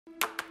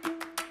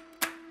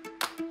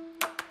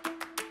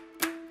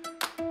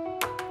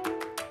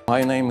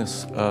My name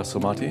is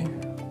Sumati.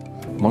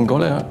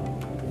 Mongolia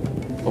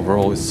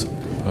overall is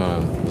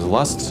the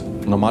last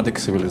nomadic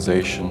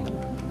civilization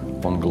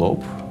on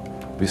globe.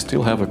 We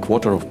still have a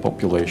quarter of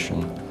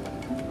population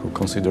who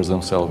considers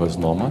themselves as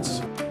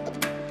nomads.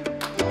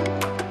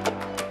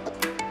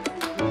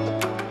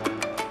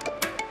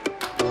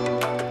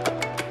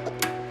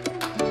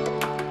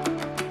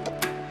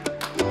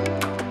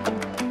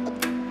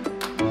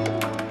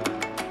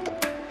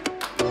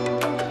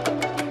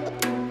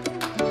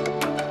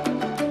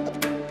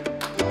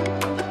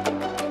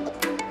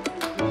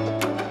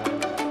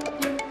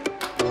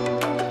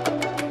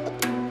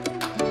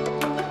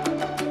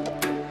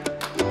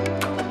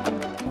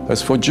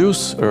 As for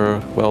Jews,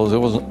 well, there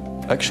was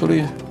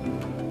actually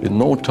in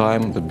no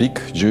time the big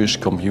Jewish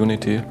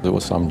community. There were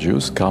some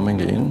Jews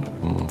coming in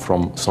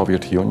from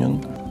Soviet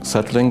Union,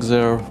 settling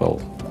there, well,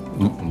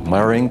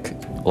 marrying,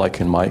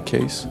 like in my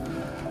case.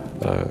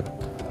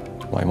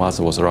 My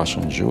mother was a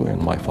Russian Jew and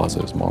my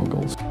father is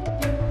Mongol.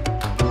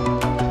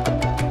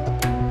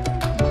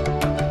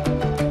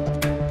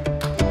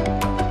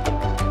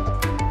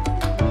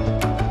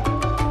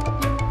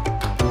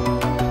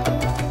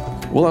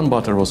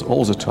 Ulaanbaatar was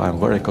all the time a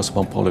very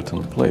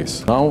cosmopolitan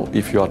place. Now,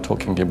 if you are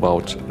talking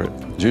about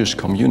Jewish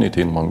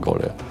community in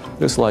Mongolia,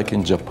 it's like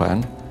in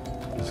Japan,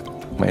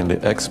 mainly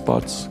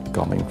expats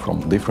coming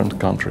from different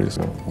countries.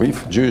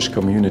 If Jewish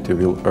community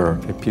will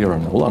appear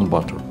in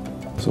Ulaanbaatar,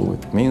 so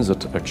it means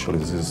that actually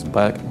this is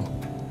back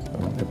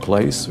a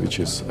place which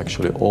is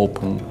actually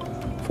open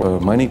for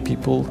many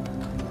people,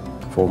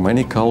 for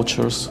many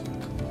cultures,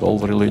 all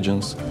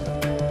religions.